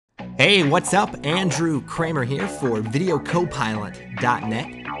Hey, what's up? Andrew Kramer here for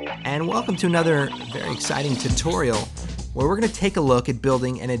VideoCopilot.net, and welcome to another very exciting tutorial where we're going to take a look at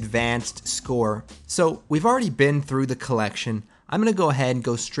building an advanced score. So we've already been through the collection. I'm going to go ahead and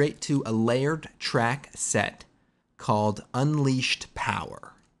go straight to a layered track set called Unleashed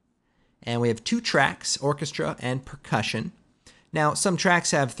Power. And we have two tracks, orchestra and percussion. Now, some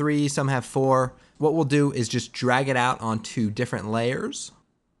tracks have 3, some have 4. What we'll do is just drag it out onto different layers.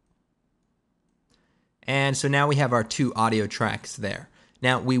 And so now we have our 2 audio tracks there.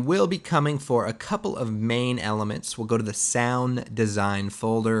 Now we will be coming for a couple of main elements. We'll go to the sound design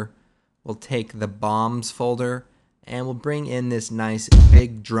folder. We'll take the bombs folder and we'll bring in this nice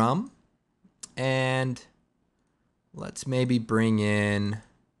big drum. And let's maybe bring in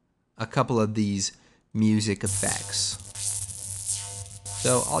a couple of these music effects.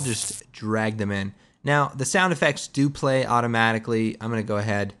 So I'll just drag them in. Now the sound effects do play automatically. I'm going to go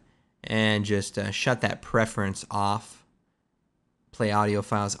ahead and just shut that preference off. Play audio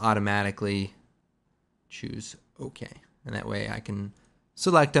files automatically. Choose OK. And that way I can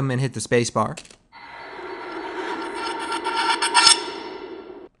select them and hit the space bar.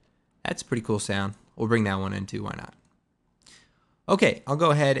 That's a pretty cool sound. We'll bring that one in too, why not? Okay, I'll go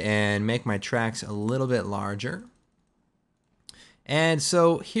ahead and make my tracks a little bit larger. And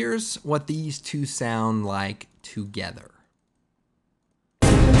so here's what these two sound like together.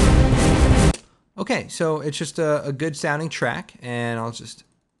 Okay, so it's just a good sounding track, and I'll just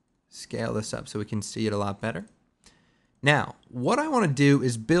scale this up so we can see it a lot better. Now, what I want to do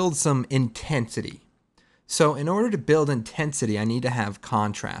is build some intensity. So in order to build intensity, I need to have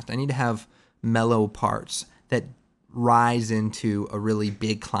contrast. I need to have mellow parts that rise into a really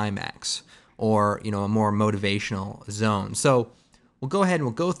big climax or, a more motivational zone. So we'll go ahead and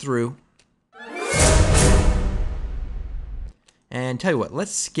we'll go through. And tell you what,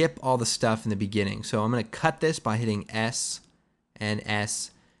 let's skip all the stuff in the beginning. So I'm going to cut this by hitting S and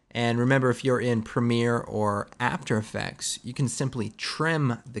S. And remember, if you're in Premiere or After Effects, you can simply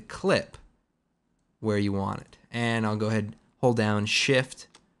trim the clip where you want it. And I'll go ahead and hold down Shift,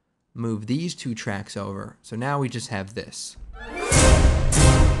 move these 2 tracks over. So now we just have this. I'm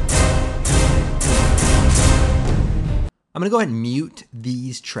going to go ahead and mute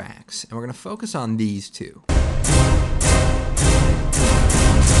these tracks. And we're going to focus on these 2.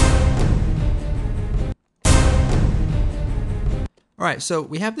 All right, so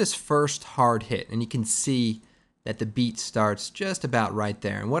we have this first hard hit, and you can see that the beat starts just about right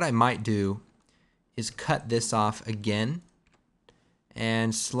there. And what I might do is cut this off again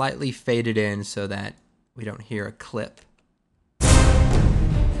and slightly fade it in so that we don't hear a clip.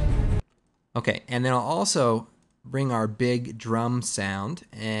 Okay, and then I'll also bring our big drum sound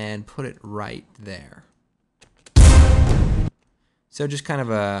and put it right there. So just kind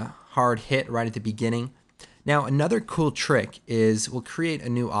of a hard hit right at the beginning. Now another cool trick is we'll create a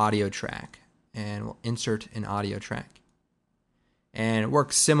new audio track and we'll insert an audio track. And it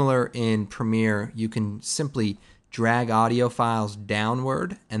works similar in Premiere. You can simply drag audio files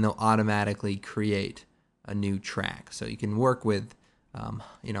downward and they'll automatically create a new track. So you can work with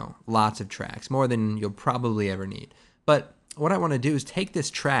lots of tracks, more than you'll probably ever need. But what I want to do is take this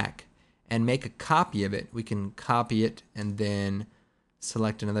track and make a copy of it. We can copy it and then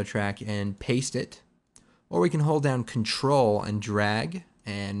select another track and paste it. Or we can hold down Control and drag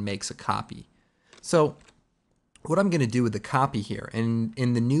and makes a copy. So what I'm going to do with the copy here, and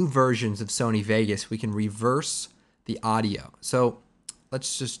in the new versions of Sony Vegas, we can reverse the audio. So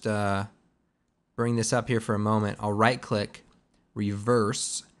let's just bring this up here for a moment. I'll right click,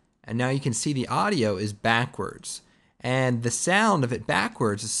 reverse, and now you can see the audio is backwards. And the sound of it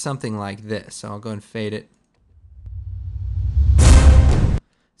backwards is something like this. So I'll go and fade it.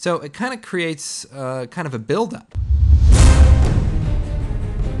 So it kind of creates kind of a buildup.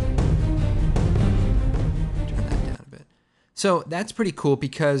 Turn that down a bit. So that's pretty cool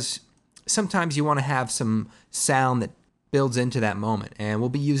because sometimes you want to have some sound that builds into that moment. And we'll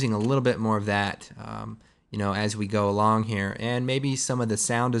be using a little bit more of that as we go along here, and maybe some of the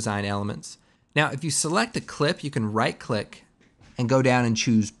sound design elements. Now, if you select a clip, you can right click and go down and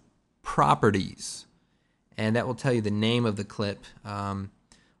choose Properties. And that will tell you the name of the clip.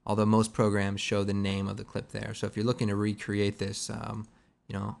 Although most programs show the name of the clip there. So if you're looking to recreate this,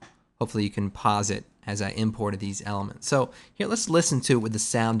 hopefully you can pause it as I imported these elements. So here, let's listen to it with the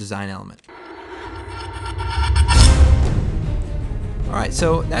sound design element. All right,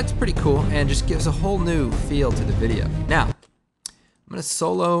 so that's pretty cool and just gives a whole new feel to the video. Now, I'm gonna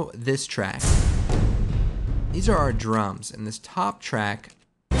solo this track. These are our drums, and this top track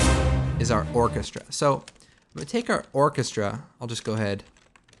is our orchestra. So I'm gonna take our orchestra, I'll just go ahead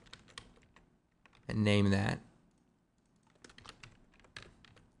and name that.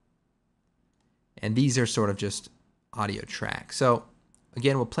 And these are sort of just audio tracks. So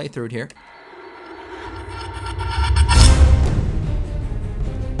again, we'll play through it here.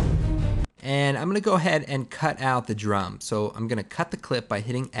 And I'm going to go ahead and cut out the drum. So I'm going to cut the clip by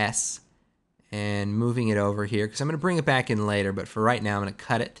hitting S and moving it over here, because I'm going to bring it back in later, but for right now I'm going to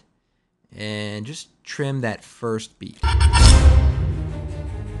cut it and just trim that first beat.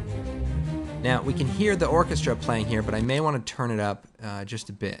 Now we can hear the orchestra playing here, but I may want to turn it up just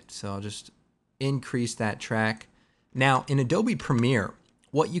a bit. So I'll just increase that track. Now in Adobe Premiere,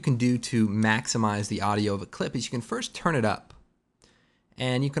 what you can do to maximize the audio of a clip is you can first turn it up.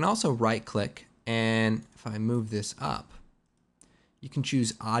 And you can also right click, and if I move this up, you can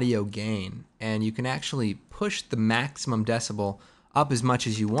choose audio gain, and you can actually push the maximum decibel up as much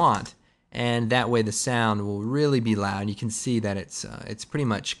as you want, and that way the sound will really be loud. You can see that it's pretty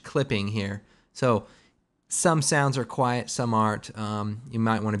much clipping here. So some sounds are quiet, some aren't. You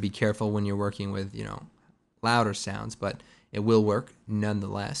might want to be careful when you're working with, louder sounds, but it will work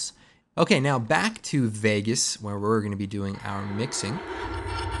nonetheless. Okay, now back to Vegas, where we're going to be doing our mixing.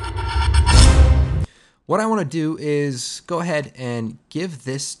 What I want to do is go ahead and give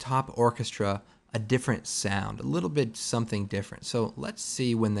this top orchestra a different sound, a little bit something different. So let's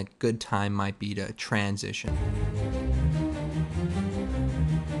see when the good time might be to transition.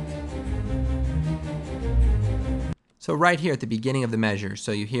 So right here at the beginning of the measure,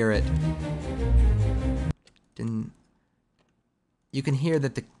 so you hear it. You can hear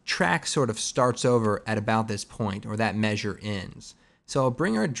that the track sort of starts over at about this point, or that measure ends. So I'll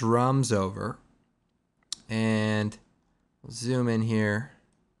bring our drums over and we'll zoom in here.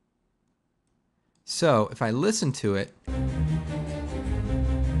 So if I listen to it,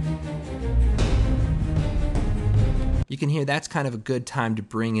 you can hear that's kind of a good time to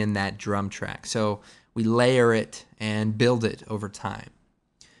bring in that drum track. So we layer it and build it over time.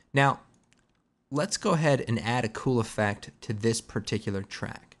 Now, let's go ahead and add a cool effect to this particular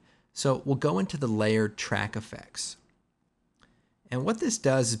track. So we'll go into the layered track effects. And what this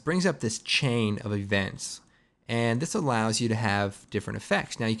does is brings up this chain of events. And this allows you to have different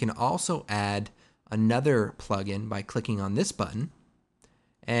effects. Now you can also add another plugin by clicking on this button.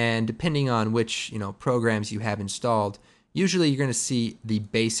 And depending on which programs you have installed, usually you're going to see the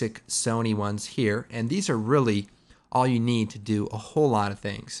basic Sony ones here. And these are really all you need to do a whole lot of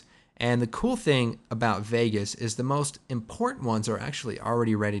things. And the cool thing about Vegas is the most important ones are actually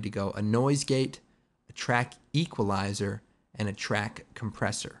already ready to go. A noise gate, a track equalizer, and a track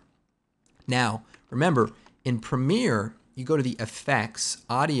compressor. Now, remember, in Premiere, you go to the Effects,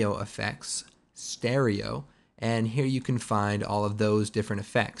 Audio Effects, Stereo, and here you can find all of those different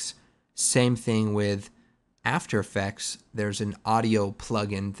effects. Same thing with After Effects. There's an audio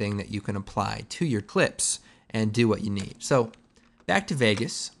plugin thing that you can apply to your clips and do what you need. So, back to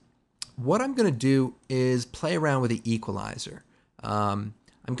Vegas. What I'm going to do is play around with the equalizer. I'm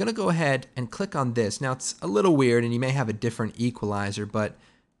going to go ahead and click on this. Now it's a little weird and you may have a different equalizer, but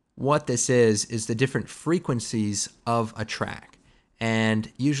what this is the different frequencies of a track. And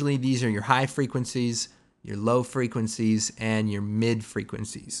usually these are your high frequencies, your low frequencies, and your mid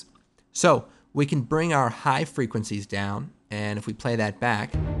frequencies. So we can bring our high frequencies down, and if we play that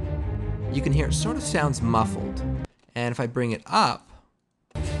back, you can hear it sort of sounds muffled. And if I bring it up,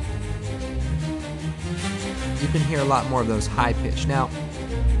 you can hear a lot more of those high pitch. Now,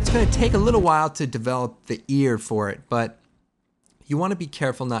 it's going to take a little while to develop the ear for it, but you want to be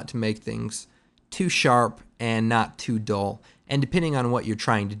careful not to make things too sharp and not too dull. And depending on what you're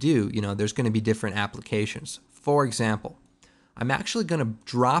trying to do, there's going to be different applications. For example, I'm actually going to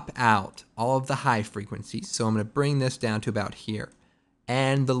drop out all of the high frequencies. So I'm going to bring this down to about here.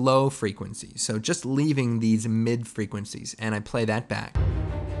 And the low frequencies. So just leaving these mid frequencies. And I play that back.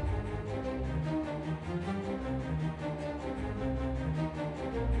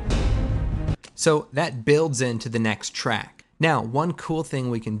 So that builds into the next track. Now, one cool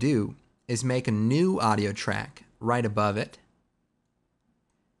thing we can do is make a new audio track right above it.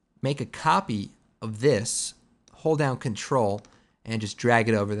 Make a copy of this, hold down Control, and just drag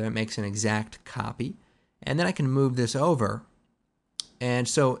it over there. It makes an exact copy. And then I can move this over. And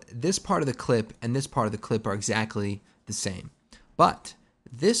so this part of the clip and this part of the clip are exactly the same. But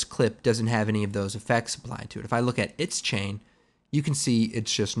this clip doesn't have any of those effects applied to it. If I look at its chain, you can see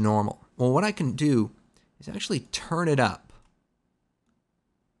it's just normal. Well, what I can do is actually turn it up.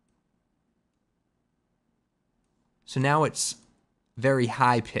 So now it's very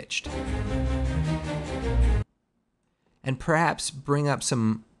high pitched. And perhaps bring up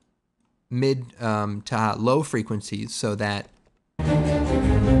some mid to low frequencies so that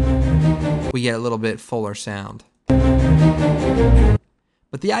we get a little bit fuller sound.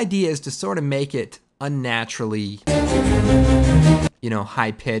 But the idea is to sort of make it unnaturally,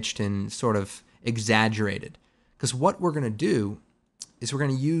 high-pitched and sort of exaggerated. Because what we're going to do is we're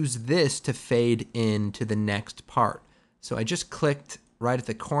going to use this to fade into the next part. So I just clicked right at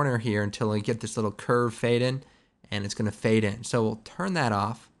the corner here until I get this little curve fade in, and it's going to fade in. So we'll turn that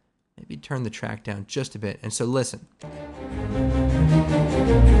off, maybe turn the track down just a bit. And so listen.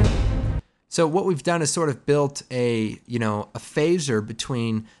 So what we've done is sort of built a phaser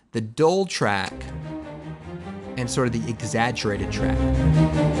between the dull track and sort of the exaggerated track.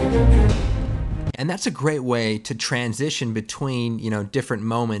 And that's a great way to transition between, different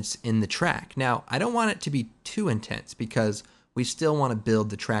moments in the track. Now, I don't want it to be too intense because we still want to build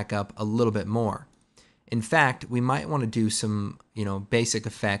the track up a little bit more. In fact, we might want to do some, basic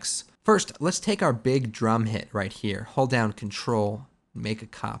effects. First, let's take our big drum hit right here. Hold down Control, make a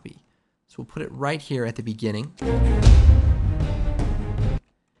copy. So we'll put it right here at the beginning.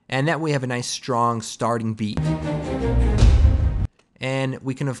 And that way we have a nice strong starting beat. And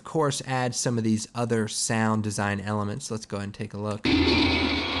we can of course add some of these other sound design elements. Let's go ahead and take a look.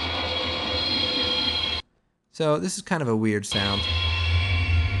 So this is kind of a weird sound.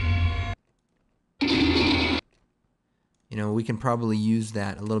 We can probably use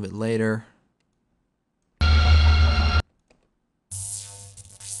that a little bit later.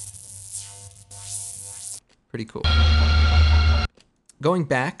 Pretty cool. Going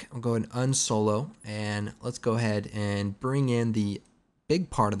back, I'll go ahead and unsolo, and let's go ahead and bring in the big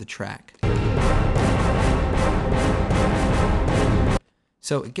part of the track.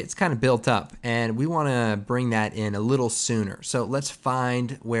 So it gets kind of built up, and we want to bring that in a little sooner. So let's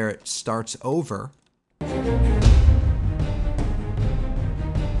find where it starts over.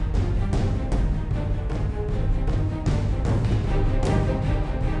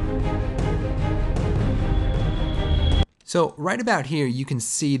 So right about here, you can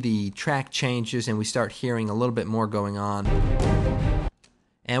see the track changes and we start hearing a little bit more going on.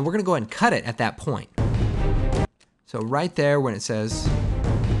 And we're going to go ahead and cut it at that point. So right there when it says,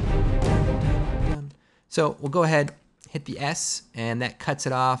 dun. So we'll go ahead, hit the S, and that cuts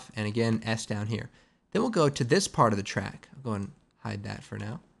it off, and again, S down here. Then we'll go to this part of the track. I'll go and hide that for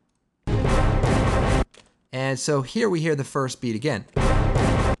now. And so here we hear the first beat again.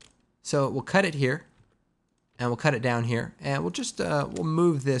 So we'll cut it here. And we'll cut it down here, and we'll just we'll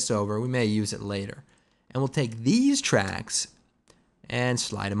move this over. We may use it later. And we'll take these tracks and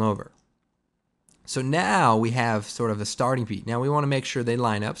slide them over. So now we have sort of a starting beat. Now we want to make sure they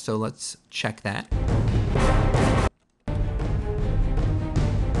line up, so let's check that.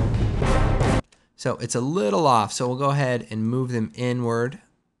 So it's a little off, so we'll go ahead and move them inward.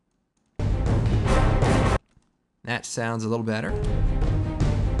 That sounds a little better.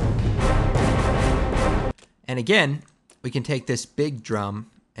 And again, we can take this big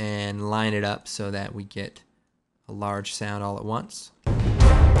drum and line it up so that we get a large sound all at once.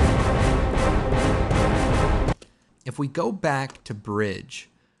 If we go back to bridge,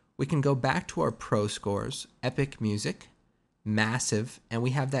 we can go back to our pro scores, epic music, massive, and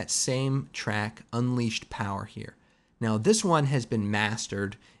we have that same track, unleashed power here. Now this one has been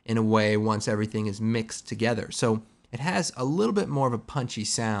mastered in a way once everything is mixed together. So it has a little bit more of a punchy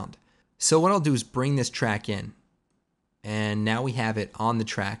sound. So what I'll do is bring this track in, and now we have it on the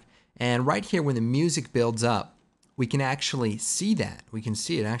track. And right here when the music builds up, we can actually see that. We can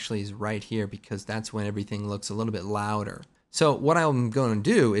see it actually is right here because that's when everything looks a little bit louder. So what I'm going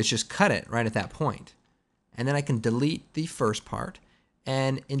to do is just cut it right at that point. And then I can delete the first part.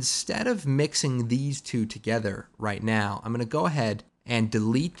 And instead of mixing these two together right now, I'm going to go ahead and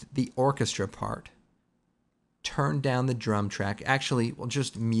delete the orchestra part. Turn down the drum track. Actually, we'll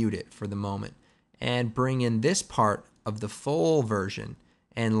just mute it for the moment and bring in this part of the full version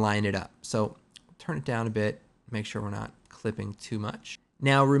and line it up. So turn it down a bit, make sure we're not clipping too much.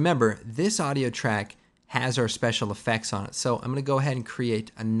 Now remember, this audio track has our special effects on it. So I'm going to go ahead and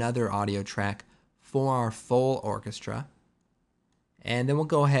create another audio track for our full orchestra. And then we'll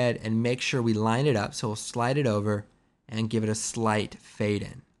go ahead and make sure we line it up. So we'll slide it over and give it a slight fade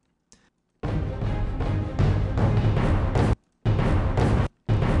in.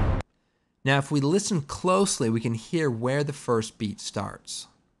 Now, if we listen closely, we can hear where the first beat starts.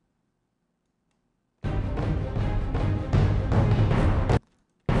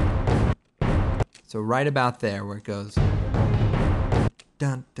 So right about there where it goes.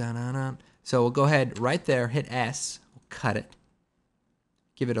 Dun, dun, dun, dun. So we'll go ahead right there, hit S, we'll cut it,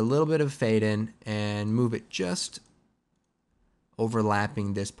 give it a little bit of fade in, and move it just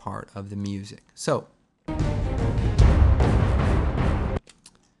overlapping this part of the music. So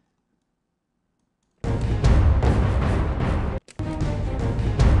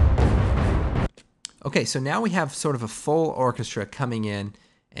Okay, so now we have sort of a full orchestra coming in,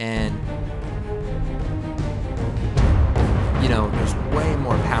 and there's way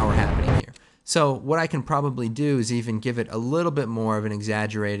more power happening here. So what I can probably do is even give it a little bit more of an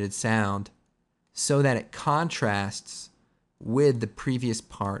exaggerated sound so that it contrasts with the previous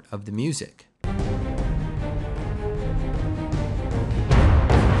part of the music. So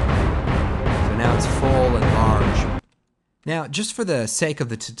now it's full and large. Now, just for the sake of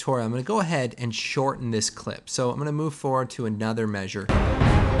the tutorial, I'm going to go ahead and shorten this clip. So I'm going to move forward to another measure.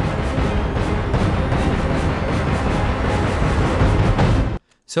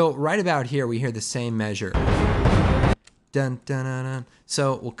 So right about here, we hear the same measure. Dun, dun, dun, dun.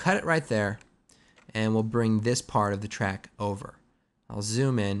 So we'll cut it right there, and we'll bring this part of the track over. I'll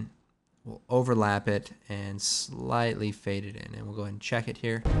zoom in, we'll overlap it, and slightly fade it in. And we'll go ahead and check it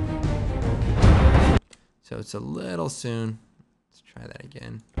here. So it's a little soon. Let's try that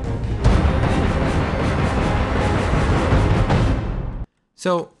again.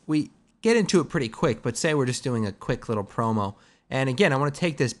 So we get into it pretty quick, but say we're just doing a quick little promo. And again, I want to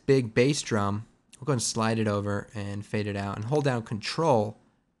take this big bass drum, we'll go and slide it over and fade it out, and hold down Control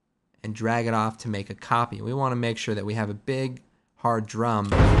and drag it off to make a copy. We want to make sure that we have a big, hard drum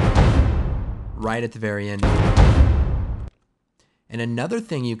right at the very end. And another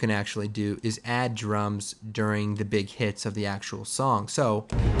thing you can actually do is add drums during the big hits of the actual song. So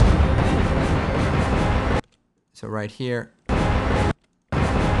right here,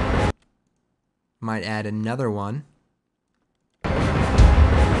 might add another one.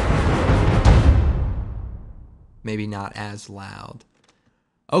 Maybe not as loud.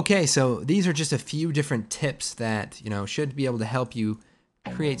 Okay, so these are just a few different tips that should be able to help you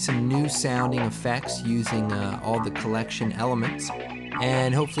create some new sounding effects using all the collection elements,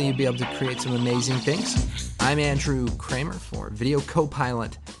 and hopefully you'll be able to create some amazing things. I'm Andrew Kramer for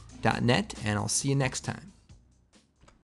VideoCopilot.net, and I'll see you next time.